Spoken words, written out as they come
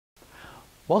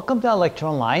Welcome to our lecture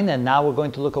online, and now we're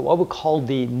going to look at what we call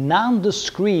the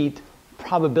non-discrete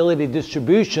probability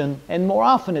distribution, and more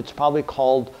often it's probably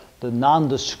called the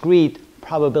non-discrete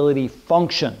probability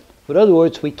function. In other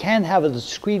words, we can have a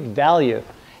discrete value.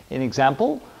 An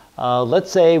example,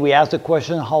 let's say we ask the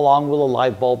question, how long will a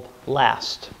light bulb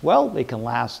last? Well, it can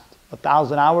last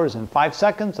 1,000 hours in 5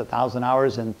 seconds, 1,000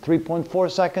 hours in 3.4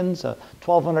 seconds,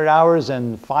 1,200 hours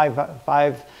in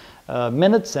 5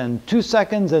 minutes and 2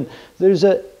 seconds, and there's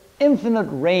an infinite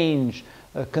range,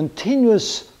 a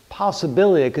continuous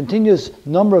possibility, a continuous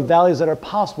number of values that are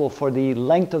possible for the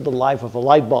length of the life of a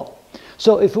light bulb.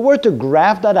 So if we were to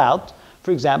graph that out, for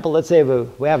example, let's say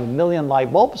we have 1 million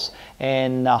light bulbs,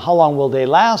 and how long will they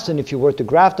last? And if you were to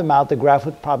graph them out, the graph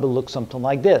would probably look something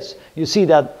like this. You see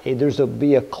that there's to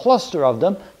be a cluster of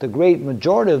them, the great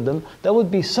majority of them, that would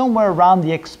be somewhere around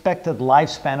the expected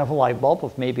lifespan of a light bulb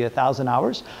of maybe 1,000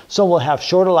 hours. Some will have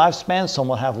shorter lifespans, some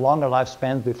will have longer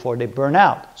lifespans before they burn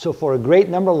out. So for a great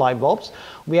number of light bulbs,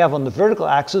 we have on the vertical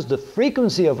axis the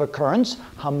frequency of occurrence,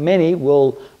 how many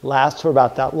will last for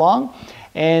about that long.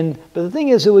 But the thing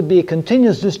is, it would be a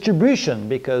continuous distribution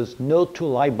because no two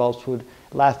light bulbs would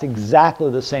last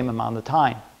exactly the same amount of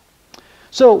time.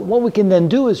 So what we can then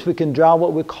do is we can draw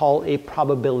what we call a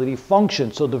probability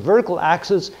function. So the vertical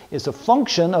axis is a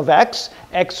function of x.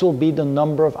 X will be the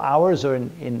number of hours, or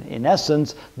in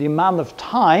essence, the amount of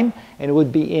time, and it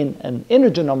would be in an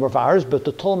integer number of hours, but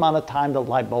the total amount of time that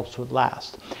light bulbs would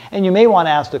last. And you may want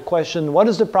to ask the question, what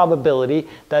is the probability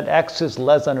that x is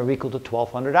less than or equal to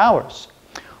 1,200 hours?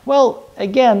 Well,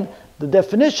 again, the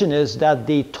definition is that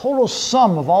the total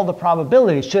sum of all the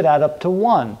probabilities should add up to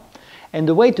 1. And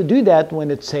the way to do that, when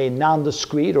it's a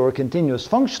non-discrete or a continuous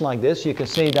function like this, you can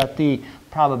say that the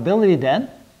probability then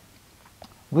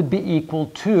would be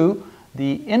equal to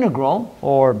the integral,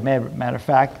 or matter of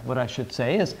fact, what I should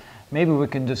say is, maybe we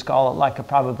can just call it like a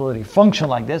probability function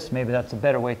like this. Maybe that's a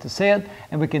better way to say it.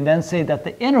 And we can then say that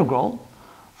the integral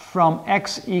from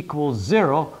x equals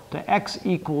 0 to x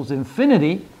equals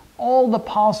infinity, all the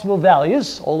possible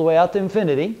values, all the way out to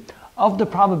infinity, of the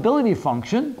probability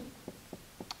function,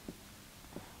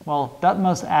 well, that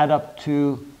must add up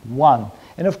to 1.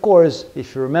 And of course,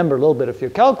 if you remember a little bit of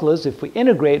your calculus, if we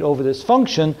integrate over this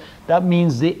function, that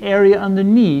means the area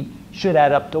underneath should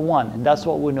add up to 1. And that's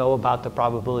what we know about the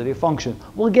probability function.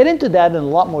 We'll get into that in a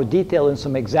lot more detail in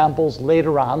some examples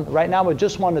later on. Right now, I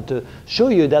just wanted to show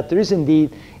you that there is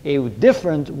indeed a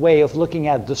different way of looking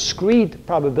at discrete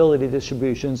probability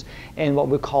distributions and what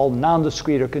we call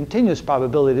non-discrete or continuous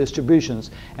probability distributions.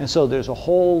 And so there's a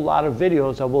whole lot of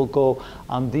videos that will go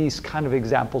on these kind of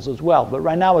examples as well. But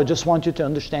right now, I just want you to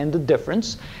understand the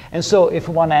difference. And so if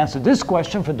you want to answer this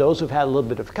question, for those who've had a little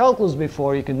bit of calculus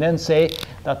before, you can then say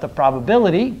that the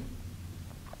probability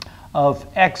of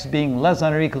x being less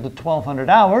than or equal to 1,200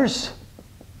 hours,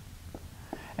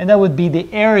 and that would be the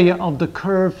area of the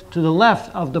curve to the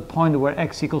left of the point where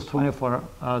x equals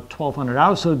 1,200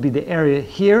 hours. So it would be the area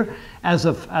here as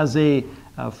a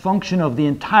function of the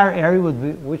entire area,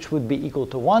 which would be equal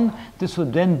to 1. This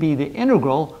would then be the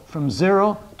integral from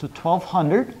 0 to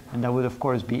 1,200, and that would of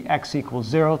course be x equals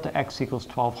 0 to x equals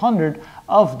 1,200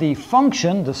 of the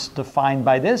function, this defined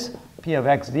by this, p of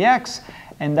x dx,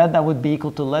 and that would be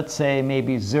equal to, let's say,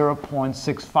 maybe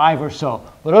 0.65 or so.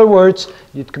 In other words,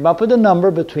 you'd come up with a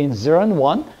number between 0 and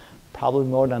 1, probably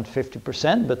more than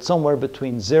 50%, but somewhere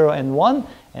between 0 and 1,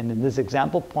 and in this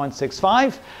example,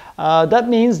 0.65. That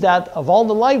means that of all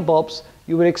the light bulbs,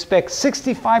 you would expect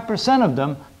 65% of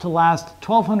them to last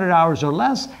 1,200 hours or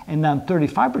less, and then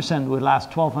 35% would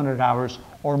last 1,200 hours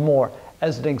or more,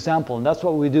 as an example. And that's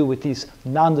what we do with these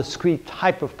non-discrete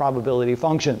type of probability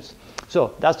functions.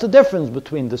 So that's the difference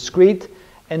between discrete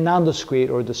and non-discrete,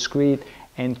 or discrete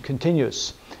and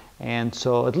continuous. And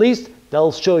so at least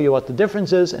that'll show you what the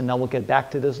difference is, and then we'll get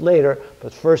back to this later.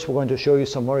 But first, we're going to show you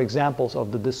some more examples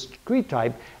of the discrete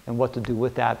type and what to do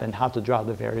with that and how to draw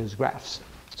the various graphs.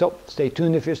 So stay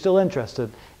tuned if you're still interested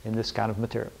in this kind of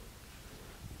material.